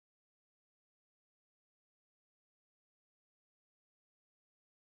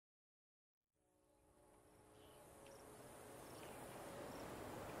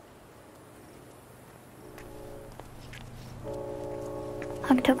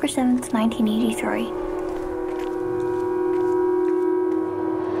October 7th, 1983.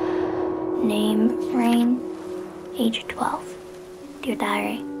 Name, Rain, age 12. Dear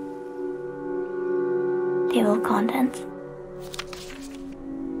Diary. Table of contents.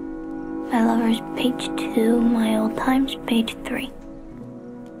 My lovers, page 2. My old times, page 3.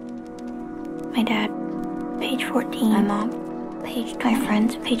 My dad, page 14. My mom, page 20. My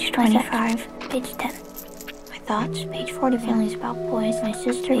friends, page 25. Page 10. My thoughts, page 40. Feelings about boys. My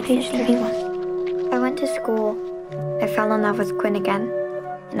sister, page 31. I went to school. I fell in love with Quinn again,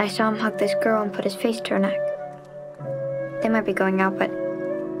 and I saw him hug this girl and put his face to her neck. They might be going out, but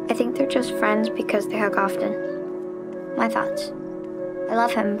I think they're just friends because they hug often. My thoughts. I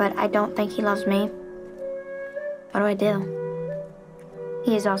love him, but I don't think he loves me. What do I do?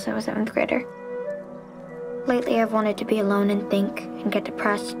 He is also a 7th grader. Lately, I've wanted to be alone and think and get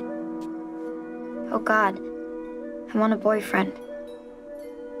depressed. Oh God, I want a boyfriend.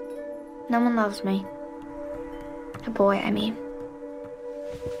 No one loves me. A boy, I mean.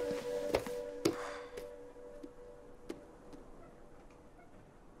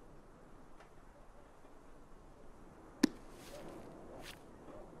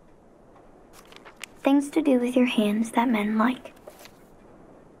 Things to do with your hands that men like.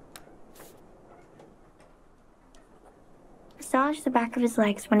 Massage the back of his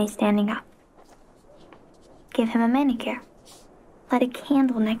legs when he's standing up. Give him a manicure. Light a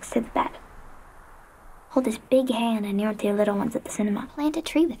candle next to the bed. Hold his big hand and your 2 little ones at the cinema. Plant a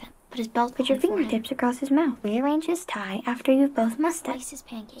tree with him. Put his belt. Put your fingertips across his mouth. Rearrange his tie after you've both mussed it. Slice his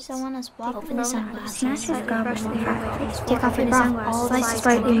pancakes. Sew on his waffle. Open his sunglasses. Smash his goblet and fry. Take off your bra. Slice his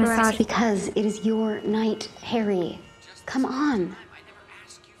slightly massage. Because it is your night, Harry. Come on.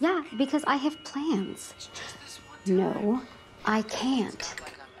 Yeah, because I have plans. No, I can't.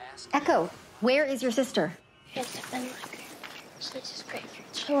 Echo, where is your sister? It's been like slice his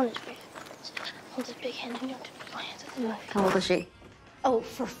grapefruit. Show on his grapefruit. Hold his big hand and you have to put my hands at the movie. How old is she? Oh,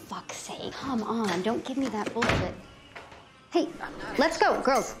 for fuck's sake. Come on, don't give me that bullshit. Hey, let's go,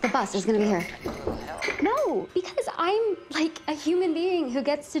 girls. The bus is gonna be here. No, because I'm like a human being who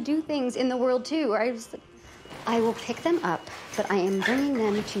gets to do things in the world too. I will pick them up, but I am bringing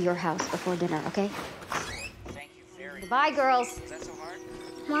them to your house before dinner, okay? Thank you very much. Bye, girls. Is that so hard?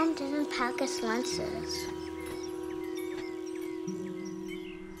 Mom didn't pack us lunches.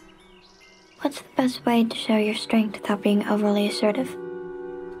 What's the best way to show your strength without being overly assertive?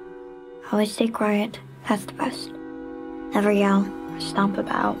 Always stay quiet. That's the best. Never yell or stomp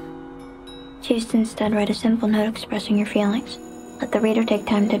about. Choose to instead write a simple note expressing your feelings. Let the reader take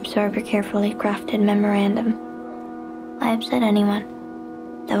time to absorb your carefully crafted memorandum. Why upset anyone?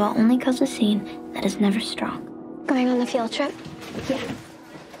 That will only cause a scene that is never strong. Going on the field trip? Yeah.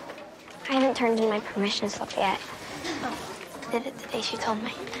 I haven't turned in my permission slip yet. Oh, I did it the day she told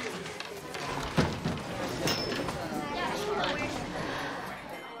me.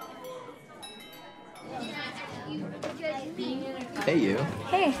 Hey, you.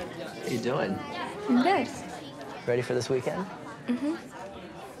 Hey. How you doing? I'm good. Ready for this weekend? Mm-hmm.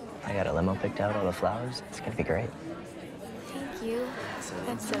 I got a limo picked out, all the flowers. It's gonna be great. Thank you.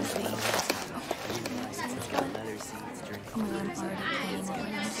 That's so sweet. Oh my God, I'm already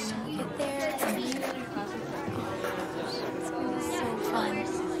planning it. So we get there. It's gonna be so fun.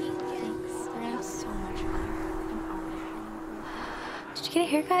 Thanks. We're gonna have so much fun. Did you get a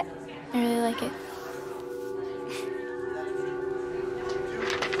haircut? I really like it.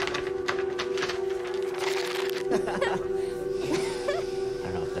 I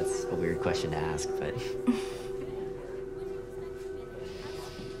don't know if that's a weird question to ask, but...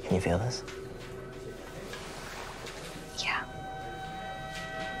 Can you feel this? Yeah.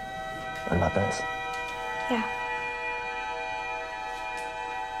 What about this? Yeah.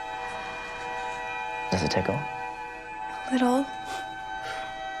 Does it tickle? A little.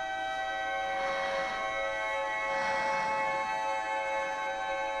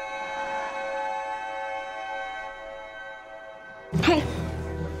 Hey,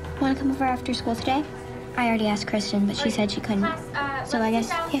 want to come over after school today? I already asked Kristen, but she said she couldn't. So I guess,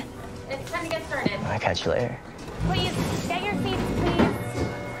 yeah. It's time to get started. I'll catch you later. Please, get your seats, please.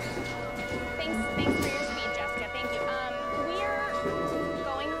 Thanks for your speed, Jessica. Thank you. We're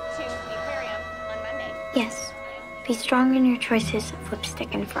going to the aquarium on Monday. Yes. Be strong in your choices of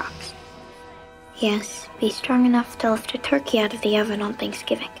lipstick and frocks. Yes. Be strong enough to lift a turkey out of the oven on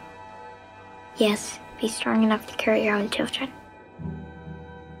Thanksgiving. Yes. Be strong enough to carry your own children.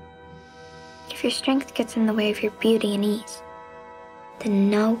 If your strength gets in the way of your beauty and ease,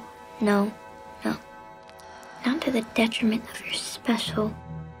 then no, no, no. Not to the detriment of your special,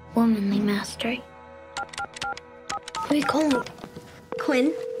 womanly mastery. Wait, Colin.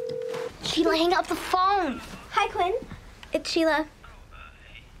 Quinn. Sheila, hang up the phone. Hi, Quinn. It's Sheila.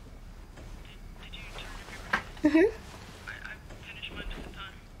 Mm-hmm.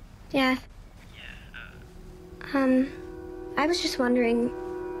 Yeah. I was just wondering,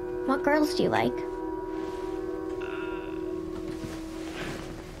 what girls do you like?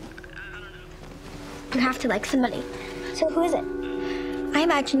 You have to like somebody. So who is it? I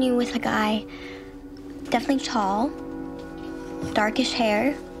imagine you with a guy, definitely tall, darkish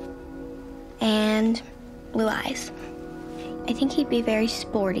hair, and blue eyes. I think he'd be very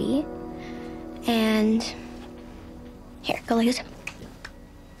sporty, and here, go like this.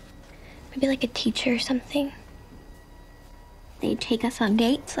 Maybe like a teacher or something. They'd take us on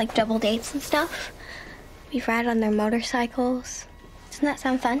dates, like double dates and stuff. We'd ride on their motorcycles. Doesn't that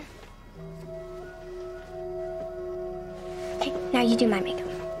sound fun? Okay, now you do my makeup.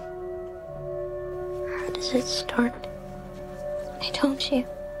 How does it start? I told you.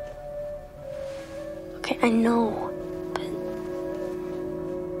 Okay, I know, but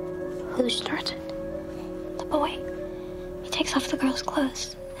who starts it? The boy. He takes off the girl's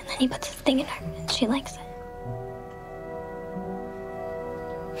clothes, and then he puts his thing in her, and she likes it.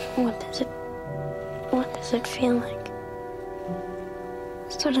 What does it feel like?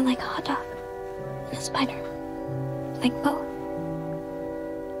 Sort of like a hot dog and a spider. Like both.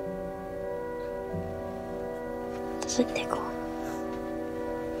 Does it tickle?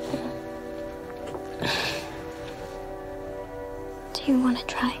 Do you want to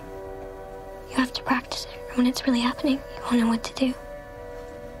try? You have to practice it. When it's really happening, you won't know what to do.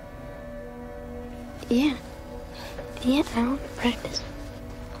 Yeah. Yeah, I want to practice.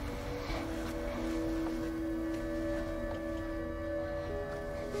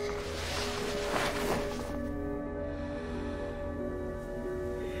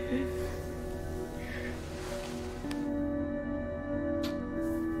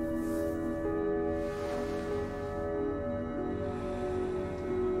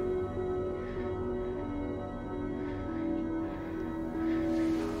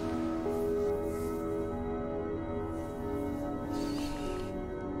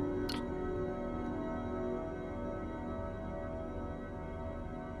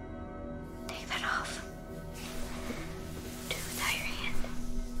 Take that off. Do without your hand.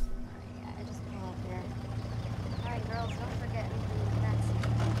 I just pull up here. All right, girls, don't forget anything like that.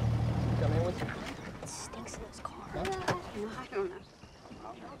 Come in with you. It stinks in this car. I don't know.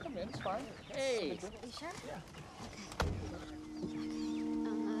 I'll come in, it's fine. Hey. You sure?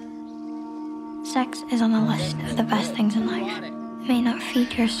 Sex is on the list of the best things in life. It may not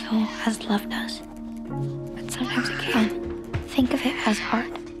feed your soul as love does, but sometimes it can. Think of it as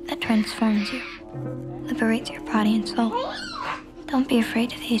art that transforms you, liberates your body and soul. Don't be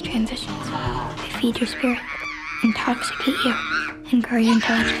afraid of these transitions. They feed your spirit, intoxicate you, and grow your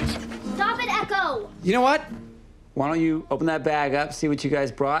intelligence. Stop it, Echo! You know what? Why don't you open that bag up, see what you guys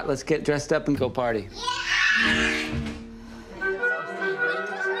brought? Let's get dressed up and go party.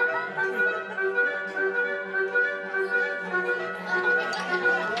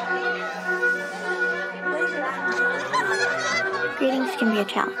 Greetings can be a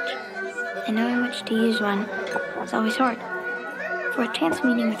challenge, and knowing which to use one is always hard. For a chance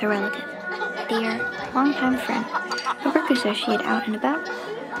meeting with a relative, dear, longtime friend, a work associate out and about,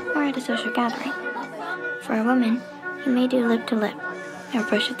 or at a social gathering. For a woman, you may do lip to lip, or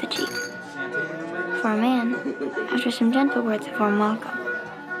brush of the cheek. For a man, after some gentle words of warm welcome.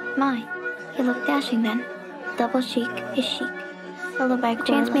 My, you look dashing then. Double chic is chic. Followed by a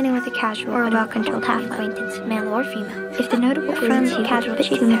chance meeting with a casual or a well-controlled half acquaintance, male or female. If the notable friends you casual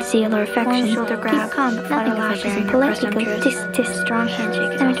between zeal or affection, shoulder grab, keep calm, nothing lashes and politely go tis, strong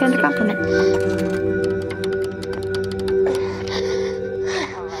handshake, and return the compliment.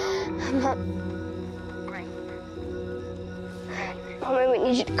 Mommy, we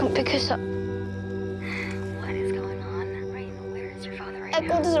need you to come pick us up. What is going on? Rain, where is your father right Echo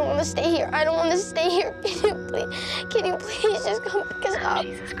now? doesn't want to stay here. I don't want to stay here. Can you please just come pick us up?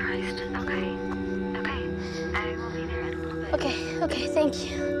 Jesus Christ. Okay. I will be there in a little bit. Okay, thank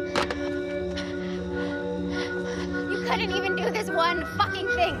you. You couldn't even do this one fucking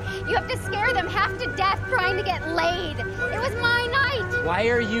thing. You have to scare them half to death trying to get laid. It was my night. Why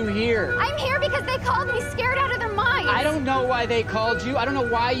are you here? I'm here because they called me scared out of their minds. I don't know why they called you. I don't know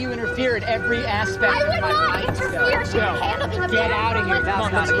why you interfere in every aspect I of would my not life. interfere. She can handle being a Get parent. out of here.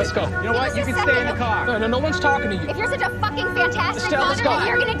 That's not let's go. You know what? You can stay in the car. No one's talking to you. If you're such a fucking fantastic Estelle, let's mother, go.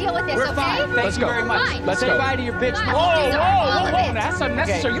 you're gonna deal with this, We're okay? fine. Thank Let's you go. very much. Fine. Let's Say go. bye to your bitch. Fine. mom. Whoa, That's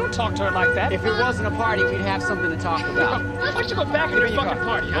unnecessary. You don't talk to her like that. If it wasn't a party, we'd have something to talk about. Why don't you go back to your fucking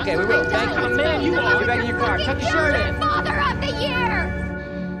party, huh? Okay, we will. Thank you. Man, you are. Get back in your car. Tuck your shirt in. Father of the year!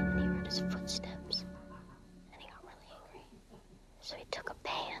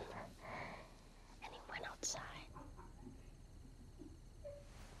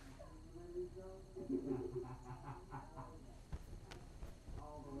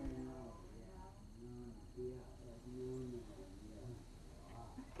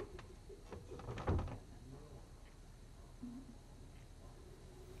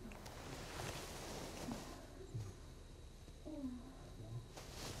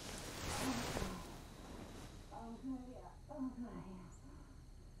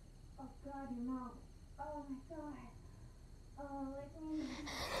 you, Mom. Oh my God. Oh, let me.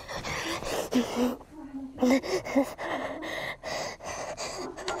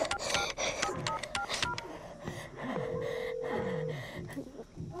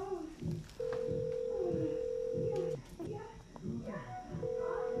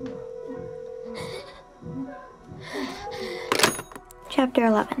 Chapter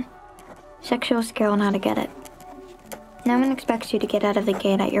 11. Sexual skill and how to get it. No one expects you to get out of the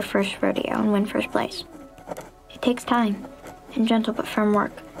gate at your first rodeo and win first place. It takes time and gentle but firm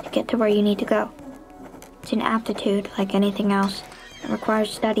work to get to where you need to go. It's an aptitude like anything else. It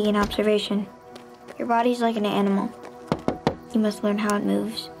requires study and observation. Your body's like an animal. You must learn how it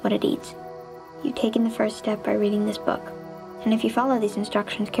moves, what it eats. You've taken the first step by reading this book. And if you follow these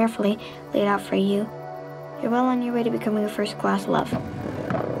instructions carefully laid out for you, you're well on your way to becoming a first-class love.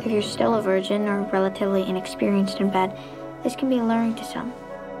 If you're still a virgin or relatively inexperienced in bed, this can be alluring to some.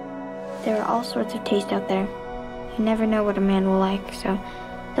 There are all sorts of tastes out there. You never know what a man will like, so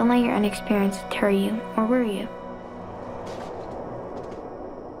don't let your inexperience deter you or worry you.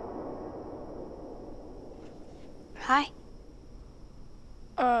 Hi.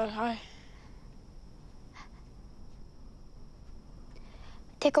 Hi.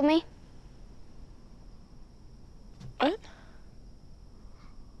 Tickle me. What?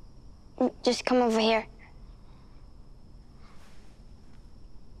 Just come over here.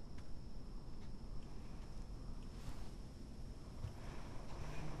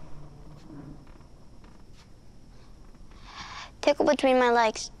 Tickle between my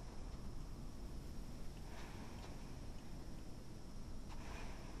legs.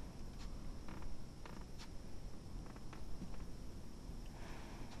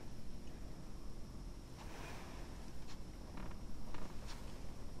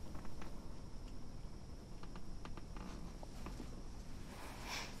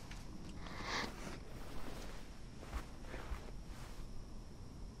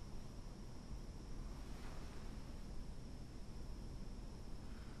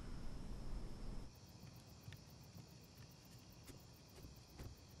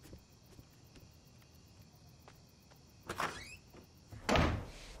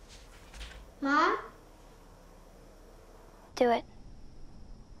 Mom? Do it.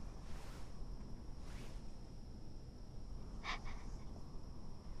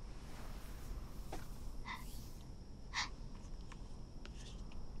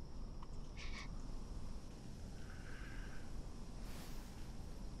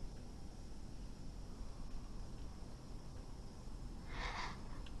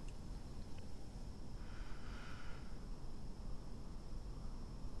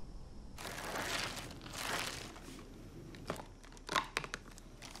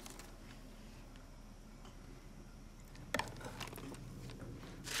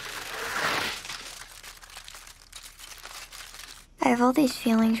 I have all these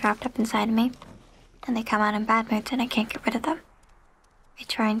feelings wrapped up inside of me, and they come out in bad moods and I can't get rid of them. I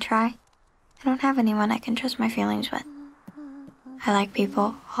try and try. I don't have anyone I can trust my feelings with. I like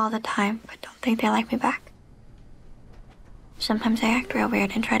people all the time, but don't think they like me back. Sometimes I act real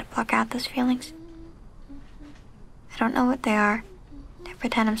weird and try to block out those feelings. I don't know what they are. I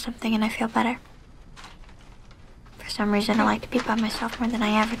pretend I'm something and I feel better. For some reason, I like to be by myself more than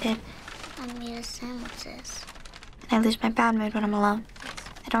I ever did. I need a sandwiches. I lose my bad mood when I'm alone.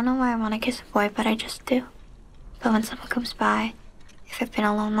 I don't know why I want to kiss a boy, but I just do. But when someone comes by, if I've been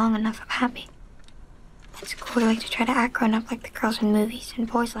alone long enough, I'm happy. It's cool to try to act grown up like the girls in movies and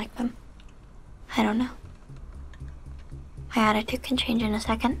boys like them. I don't know. My attitude can change in a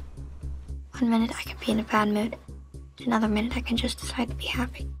second. One minute I can be in a bad mood. Another minute I can just decide to be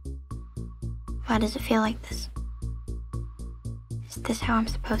happy. Why does it feel like this? Is this how I'm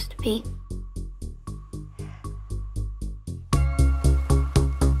supposed to be?